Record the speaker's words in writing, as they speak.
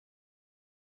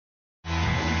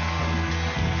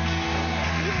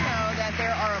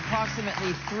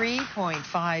approximately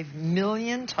 3.5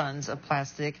 million tons of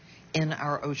plastic in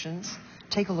our oceans.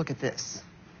 Take a look at this.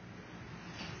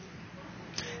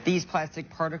 These plastic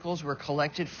particles were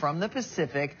collected from the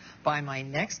Pacific by my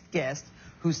next guest,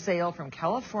 who sailed from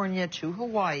California to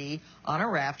Hawaii on a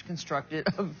raft constructed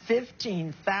of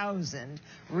 15,000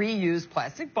 reused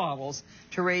plastic bottles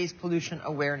to raise pollution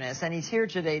awareness. And he's here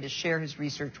today to share his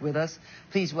research with us.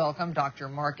 Please welcome Dr.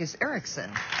 Marcus Eriksen.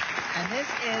 And this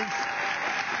is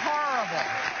horrible.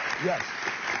 Yes.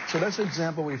 So that's an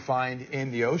example we find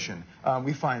in the ocean.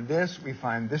 We find this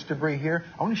debris here.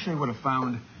 I want to show you what I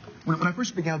found. When I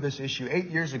first began this issue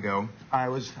 8 years ago, I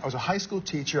was a high school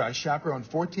teacher. I chaperoned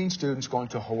 14 students going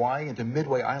to Hawaii and to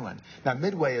Midway Island. Now,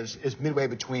 Midway is midway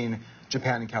between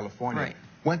Japan and California. Right.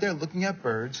 Went there looking at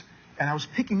birds, and I was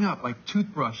picking up like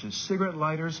toothbrushes, cigarette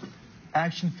lighters,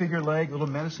 action figure leg, little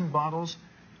medicine bottles.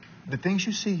 The things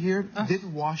you see here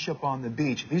didn't wash up on the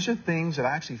beach. These are things that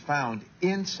I actually found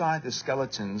inside the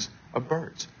skeletons of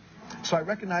birds. So I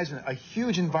recognize a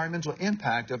huge environmental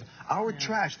impact of our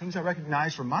trash. Things I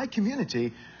recognize from my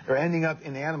community are ending up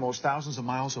in animals thousands of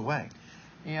miles away.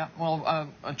 Yeah, well,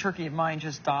 a turkey of mine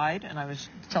just died, and I was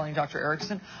telling Dr.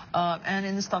 Eriksen, and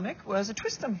in the stomach was a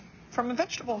twistum from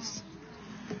vegetables.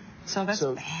 So that's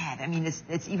bad. I mean,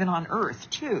 it's even on Earth,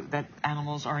 too, that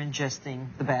animals are ingesting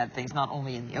the bad things, not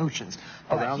only in the oceans,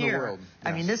 but around here. the world. Yes.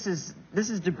 I mean, this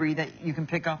is debris that you can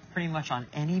pick up pretty much on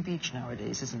any beach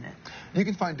nowadays, isn't it? You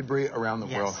can find debris around the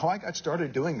world. How I got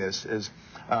started doing this is,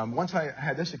 once I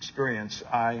had this experience,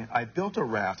 I built a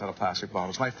raft out of plastic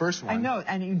bottles. My first one. I know,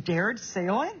 and you dared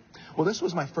sail it? Well, this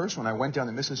was my first one. I went down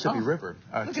the Mississippi River,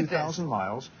 2,000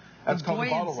 miles. That's called the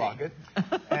bottle rocket.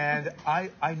 And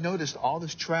I noticed all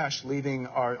this trash leaving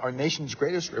our nation's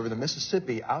greatest river, the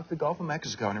Mississippi, out the Gulf of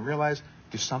Mexico, and I realized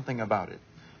do something about it.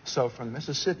 So from the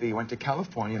Mississippi, went to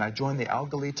California, and I joined the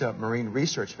Algalita Marine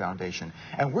Research Foundation.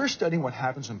 And we're studying what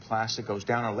happens when plastic goes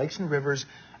down our lakes and rivers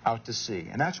out to sea.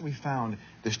 And that's when we found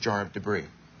this jar of debris.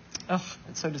 Oh,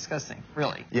 it's so disgusting,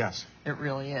 really. Yes. It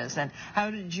really is. And how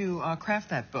did you craft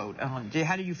that boat?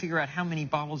 How did you figure out how many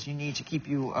bottles you need to keep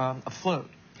you afloat?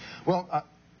 Well,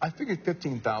 I figured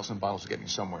 15,000 bottles were getting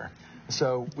somewhere.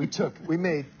 So we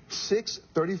made 6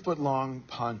 30-foot-long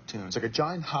pontoons, like a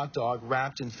giant hot dog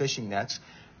wrapped in fishing nets,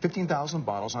 15,000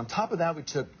 bottles. On top of that, we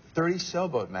took 30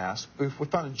 sailboat masts. We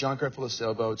found a junkyard full of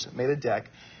sailboats, made a deck.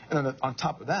 And then on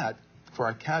top of that, for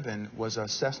our cabin, was a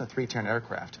Cessna 310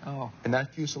 aircraft. Oh. And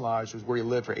that fuselage was where you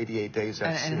lived for 88 days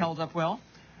at sea. And held up well?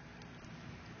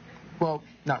 Well,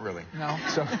 not really. No.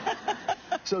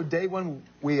 So day one,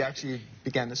 we actually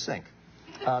began to sink.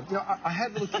 I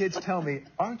had little kids tell me,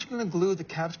 aren't you going to glue the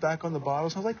caps back on the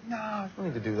bottles? I was like, no, I don't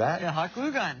need to do that. Yeah, hot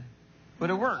glue gun.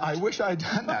 Would have worked. I wish I had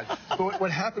done that. But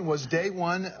what happened was day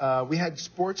one, we had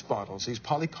sports bottles, these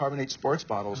polycarbonate sports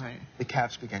bottles. Right. The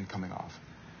caps began coming off.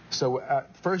 So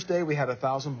first day, we had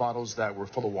 1,000 bottles that were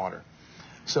full of water.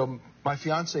 So my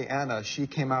fiancée, Anna, she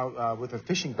came out with a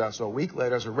fishing vessel a week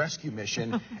later as a rescue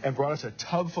mission and brought us a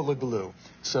tub full of glue.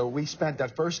 So we spent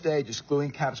that first day just gluing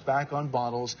caps back on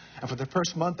bottles. And for the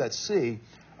first month at sea,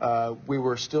 we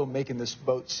were still making this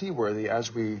boat seaworthy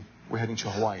as we were heading to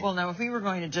Hawaii. Well, now, if we were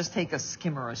going to just take a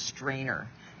skim or a strainer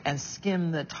and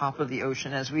skim the top of the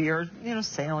ocean as we are,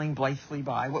 sailing blithely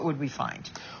by, what would we find?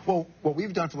 Well, what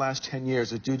we've done for the last 10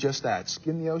 years is do just that,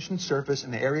 skim the ocean surface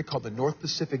in the area called the North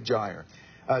Pacific Gyre.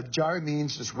 Gyre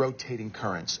means just rotating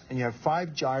currents, and you have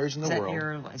 5 gyres in the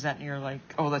world. Is that near like,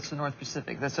 that's the North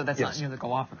Pacific, so that's not near the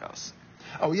Galapagos.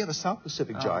 Oh, you have a South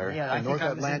Pacific Gyre, yeah, the North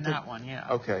Atlantic. In that one, yeah.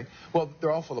 Okay. Well,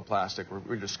 they're all full of plastic,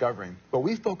 we're discovering. But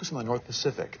we focus on the North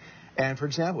Pacific. And for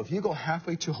example, if you go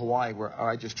halfway to Hawaii, where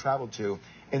I just traveled to,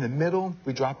 in the middle,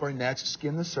 we drop our nets,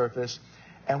 skim the surface,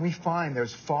 and we find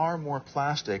there's far more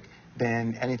plastic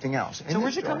than anything else. So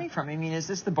where's it coming from? I mean, is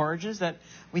this the barges that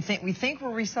we think we're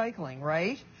recycling,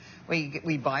 right?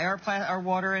 We buy our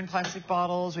water in plastic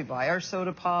bottles, we buy our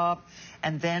soda pop,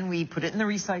 and then we put it in the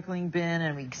recycling bin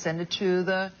and we send it to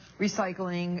the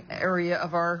recycling area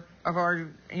of our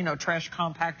trash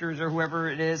compactors or whoever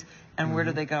it is. And where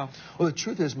do they go? Well, the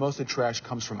truth is most of the trash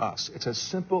comes from us. It's as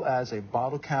simple as a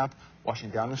bottle cap washing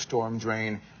down a storm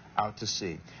drain out to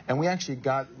sea. And we actually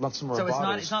got some of our bottles.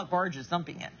 So it's not barges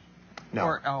dumping it?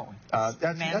 No.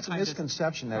 That's a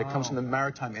misconception that it comes from the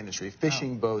maritime industry,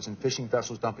 fishing boats and fishing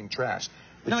vessels dumping trash.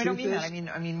 No, I don't mean that.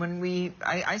 I mean when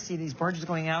I see these barges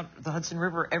going out the Hudson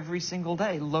River every single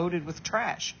day loaded with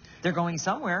trash. They're going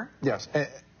somewhere. Yes.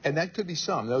 And that could be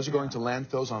some. Those are going to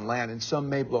landfills on land, and some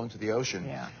may blow into the ocean.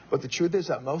 Yeah. But the truth is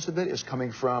that most of it is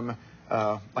coming from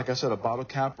like I said, a bottle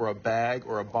cap or a bag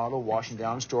or a bottle, washing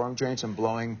down storm drains and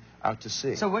blowing out to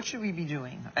sea. So what should we be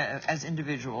doing as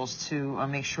individuals to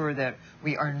make sure that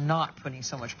we are not putting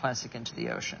so much plastic into the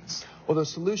oceans? Well, the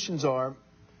solutions are,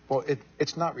 well,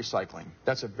 it's not recycling.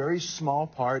 That's a very small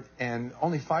part, and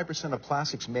only 5% of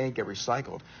plastics may get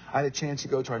recycled. I had a chance to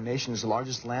go to our nation's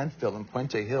largest landfill in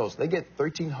Puente Hills. They get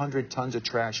 1,300 tons of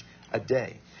trash a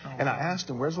day. Oh, and I wow. asked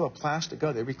them, where's all the plastic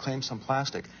go? They reclaim some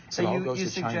plastic. So you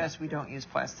suggest we don't use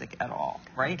plastic at all,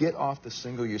 right? Get off the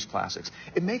single-use plastics.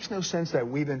 It makes no sense that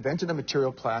we've invented a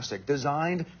material plastic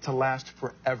designed to last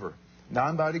forever,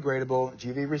 non-biodegradable,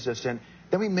 GV-resistant.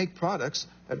 Then we make products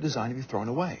that are designed to be thrown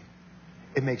away.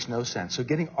 It makes no sense. So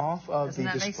getting off of the disposables.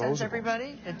 Doesn't that make sense,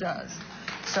 everybody? It does.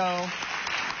 So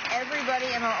everybody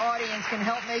in our audience can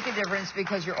help make a difference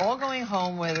because you're all going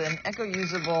home with an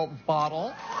eco-usable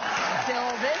bottle.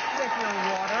 Fill this with your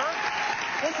water.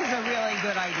 This is a really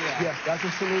good idea. Yes, that's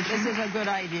a solution. This is a good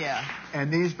idea.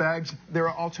 And these bags, there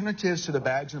are alternatives to the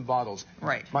bags and bottles.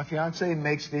 Right. My fiance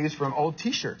makes these from old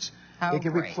T-shirts. How They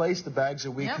can great. replace the bags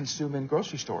that we consume in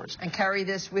grocery stores. And carry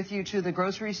this with you to the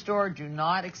grocery store. Do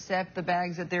not accept the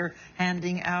bags that they're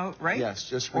handing out, right? Yes,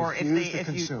 just or refuse to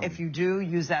consume. If you do,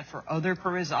 use that for other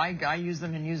purposes. I use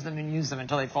them and use them and use them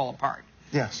until they fall apart.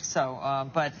 Yes. So,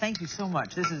 but thank you so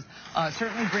much. This is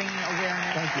certainly bringing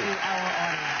awareness to our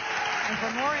audience. And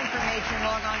for more information,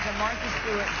 log on to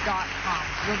marthastewart.com.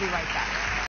 We'll be right back.